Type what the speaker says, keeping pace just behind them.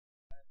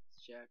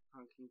Jack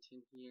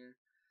Punkington here.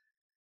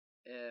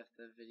 If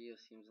the video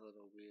seems a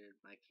little weird,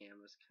 my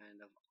camera's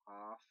kind of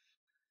off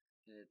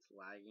and it's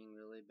lagging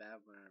really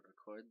bad when I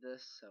record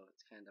this, so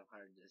it's kind of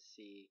hard to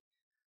see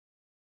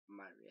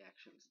my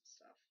reactions and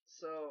stuff.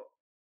 So,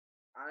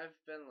 I've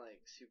been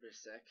like super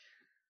sick,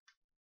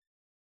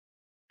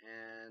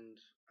 and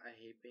I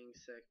hate being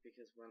sick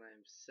because when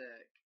I'm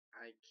sick,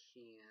 I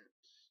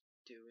can't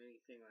do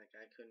anything. Like,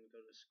 I couldn't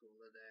go to school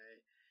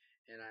today,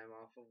 and I'm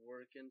off of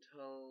work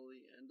until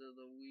the end of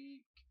the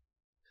week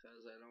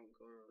because I don't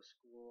go to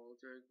school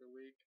during the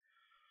week.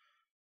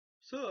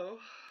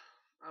 So,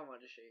 I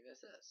wanted to show you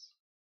guys this.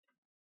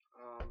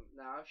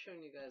 Now I've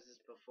shown you guys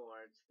this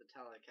before. It's the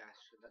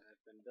Telecaster that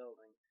I've been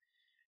building,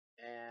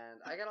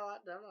 and I got a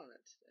lot done on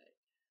it today.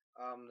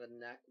 The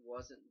neck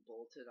wasn't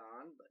bolted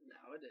on, but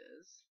now it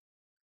is,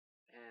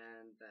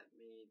 and that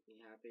made me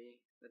happy.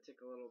 That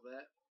took a little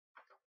bit.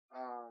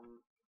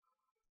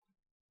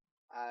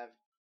 I've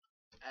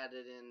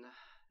added in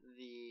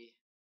the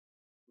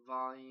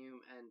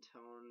volume and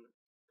tone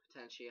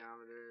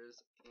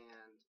potentiometers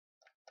and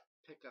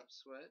pickup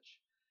switch,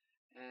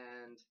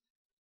 and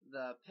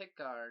the pick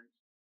guard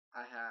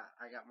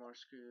I got more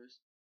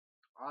screws.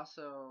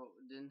 Also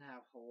didn't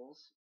have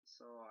holes,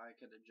 so I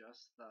could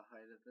adjust the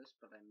height of this,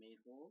 but I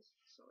made holes,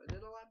 so I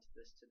did a lot to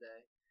this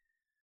today.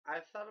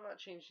 I've thought about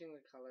changing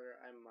the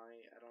color. I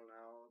might, I don't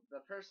know.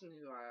 The person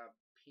who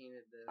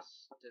painted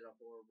this did a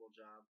horrible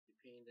job. He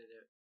painted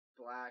it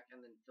black and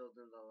then filled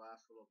in the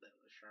last little bit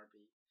with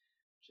Sharpie,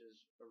 which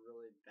is a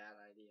really bad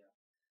idea.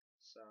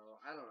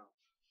 So, I don't know.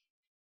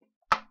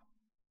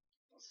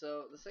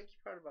 So, the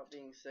sucky part about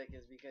being sick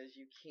is because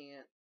you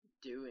can't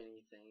do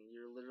anything.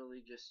 You're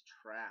literally just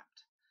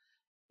trapped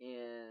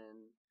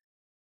in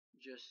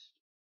just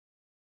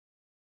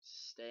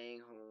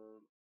staying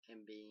home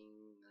and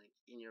being like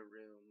in your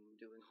room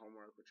doing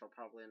homework, which I'll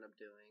probably end up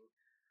doing,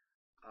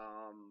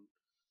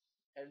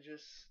 and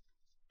just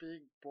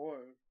being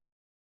bored.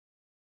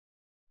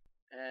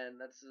 And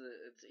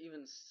it's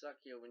even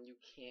suckier when you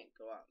can't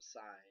go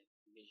outside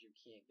because you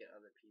can't get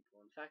other people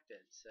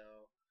infected. So,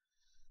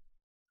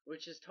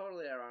 which is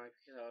totally ironic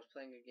because I was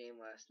playing a game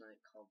last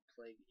night called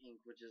Plague Inc.,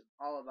 which is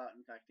all about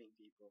infecting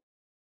people.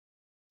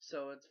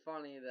 So it's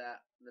funny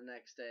that the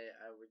next day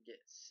I would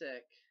get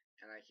sick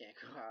and I can't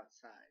go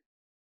outside.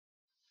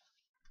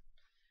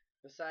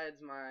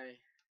 Besides my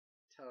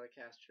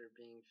Telecaster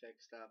being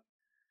fixed up,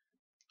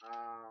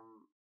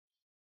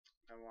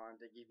 I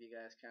wanted to give you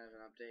guys kind of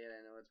an update. I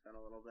know it's been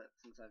a little bit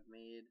since I've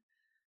made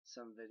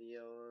some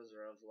videos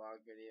or a vlog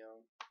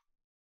video.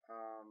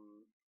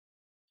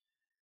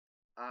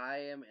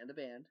 I am in a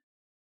band.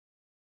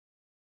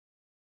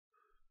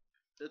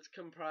 It's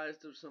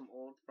comprised of some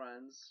old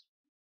friends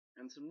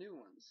and some new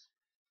ones.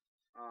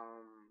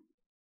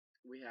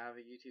 We have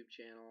a YouTube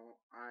channel.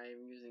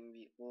 I'm using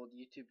the old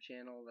YouTube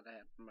channel that I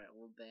had for my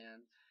old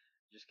band.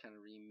 Just kind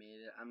of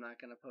remade it. I'm not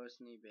going to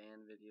post any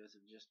band videos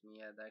of just me.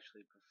 I'd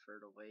actually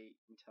prefer to wait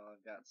until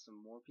I've got some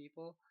more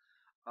people.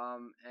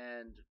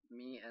 And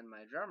me and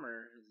my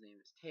drummer, his name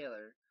is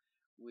Taylor,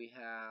 we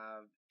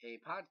have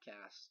a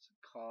podcast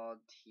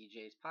called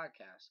TJ's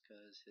Podcast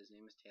because his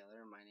name is Taylor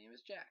and my name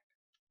is Jack.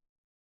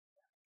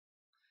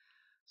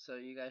 So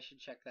you guys should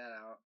check that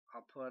out.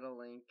 I'll put a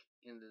link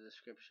in the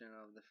description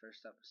of the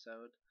first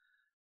episode.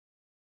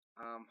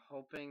 I'm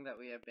hoping that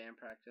we have band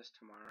practice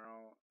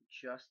tomorrow.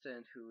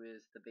 Justin, who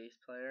is the bass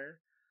player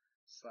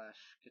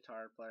 /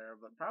 guitar player,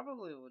 but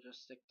probably will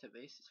just stick to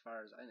bass as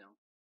far as I know,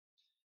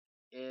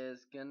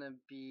 is gonna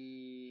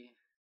be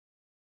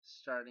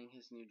starting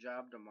his new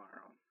job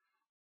tomorrow.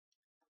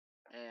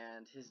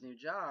 And his new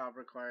job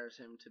requires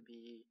him to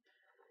be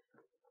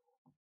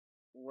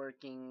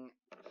working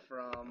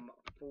from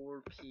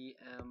 4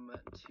 p.m.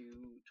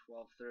 to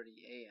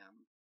 12:30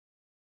 a.m.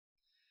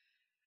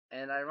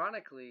 And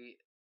ironically,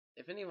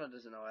 if anyone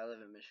doesn't know, I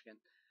live in Michigan.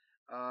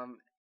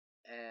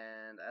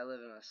 And I live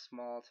in a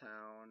small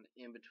town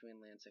in between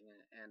Lansing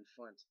and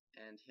Flint,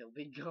 and he'll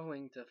be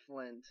going to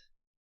Flint,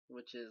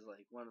 which is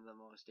like one of the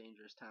most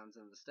dangerous towns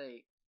in the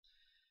state,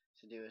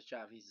 to do his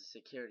job. He's a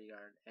security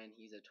guard, and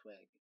he's a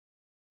twig.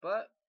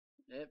 But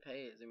it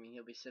pays. I mean,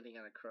 he'll be sitting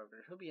at a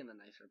Kroger. He'll be in the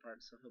nicer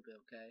part, so he'll be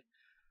okay.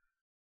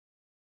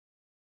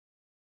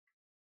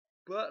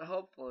 But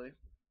hopefully,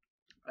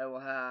 I will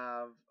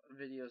have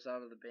videos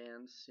out of the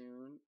band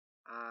soon.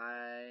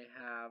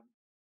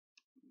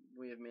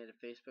 We have made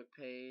a Facebook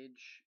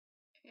page,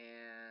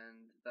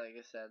 and like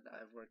I said,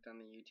 I've worked on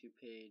the YouTube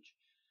page.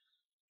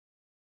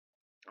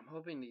 I'm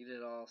hoping to get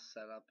it all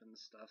set up and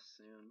stuff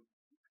soon,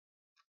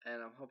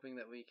 and I'm hoping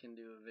that we can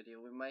do a video.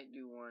 We might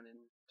do one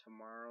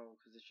tomorrow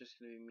because it's just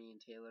going to be me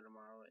and Taylor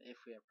tomorrow if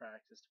we have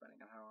practice,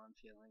 depending on how I'm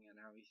feeling and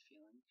how he's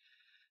feeling.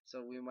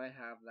 So we might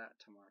have that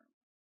tomorrow.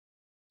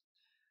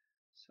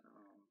 So,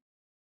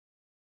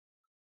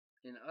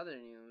 in other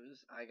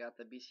news, I got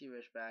the BC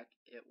Rich back.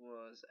 It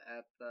was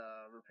at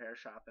the repair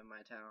shop in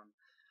my town.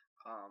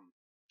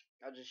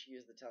 I'll just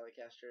use the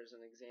Telecaster as an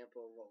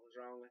example of what was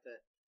wrong with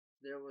it.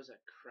 There was a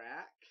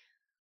crack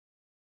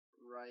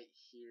right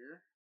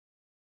here.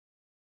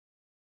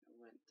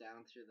 went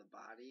down through the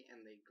body,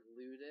 and they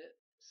glued it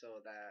so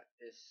that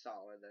it's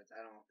solid. That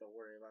I don't have to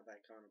worry about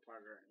that coming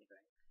apart or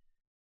anything.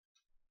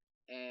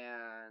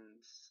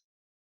 And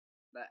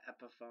that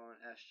Epiphone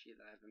SG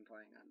that I've been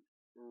playing on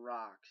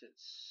rocks.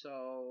 It's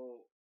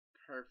so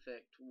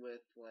perfect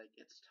with like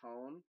its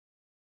tone,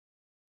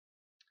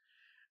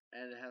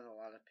 and it has a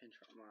lot of pinch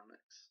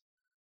harmonics.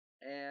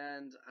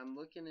 And I'm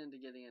looking into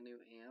getting a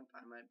new amp.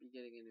 I might be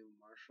getting a new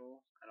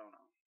Marshall. I don't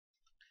know.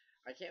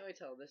 I can't wait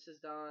till this is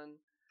done.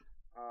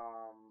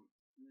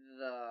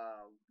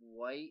 The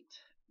white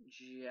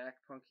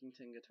Jack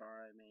Punkington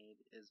guitar I made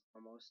is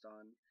almost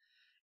done.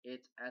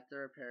 It's at the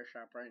repair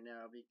shop right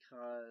now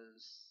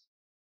because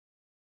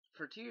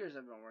for 2 years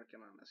I've been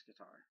working on this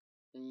guitar.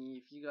 And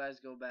if you guys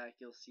go back,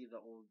 you'll see the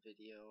old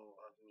video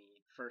of me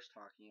first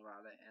talking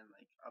about it and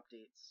like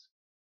updates.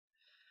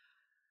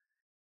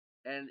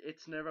 And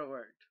it's never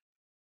worked.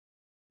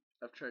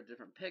 I've tried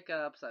different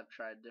pickups, I've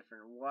tried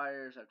different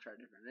wires, I've tried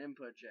different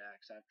input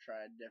jacks, I've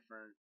tried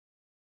different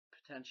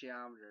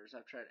potentiometers,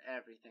 I've tried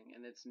everything,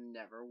 and it's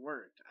never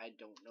worked. I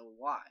don't know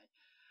why.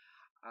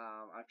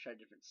 I've tried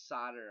different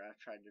solder, I've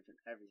tried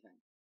different everything.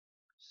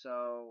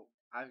 So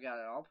I've got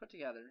it all put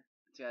together.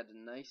 It's got a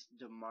nice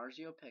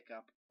DiMarzio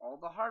pickup. All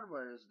the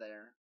hardware is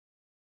there.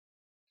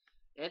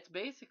 It's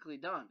basically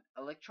done.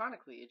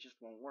 Electronically, it just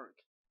won't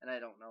work, and I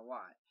don't know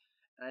why.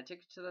 And I took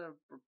it to the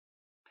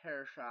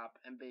repair shop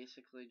and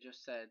basically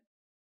just said,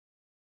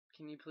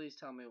 can you please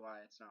tell me why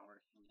it's not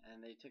working?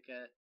 And they took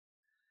it,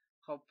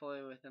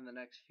 hopefully within the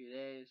next few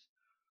days.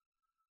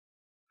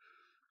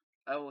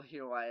 I will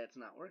hear why it's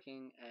not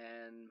working,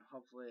 and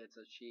hopefully it's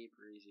a cheap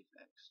or easy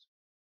fix.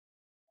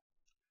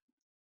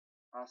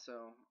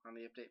 Also, on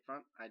the update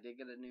front, I did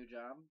get a new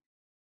job.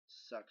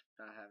 Sucks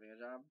not having a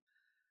job.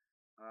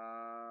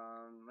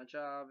 My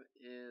job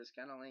is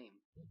kind of lame,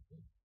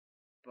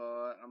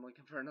 but I'm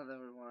looking for another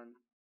one,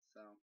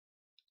 so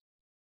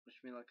wish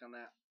me luck on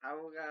that. I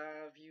will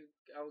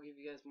give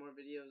you guys more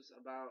videos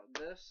about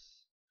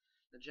this,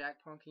 the Jack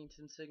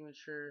Punkington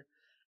signature,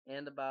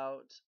 and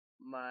about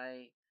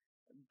my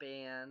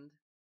band.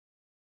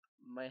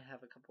 Might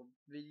have a couple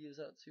videos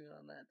out soon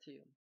on that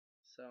too.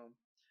 So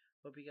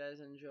hope you guys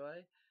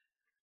enjoy,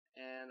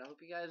 and I hope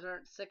you guys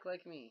aren't sick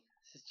like me.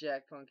 This is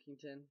Jack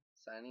Punkington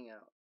signing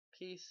out.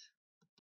 Peace.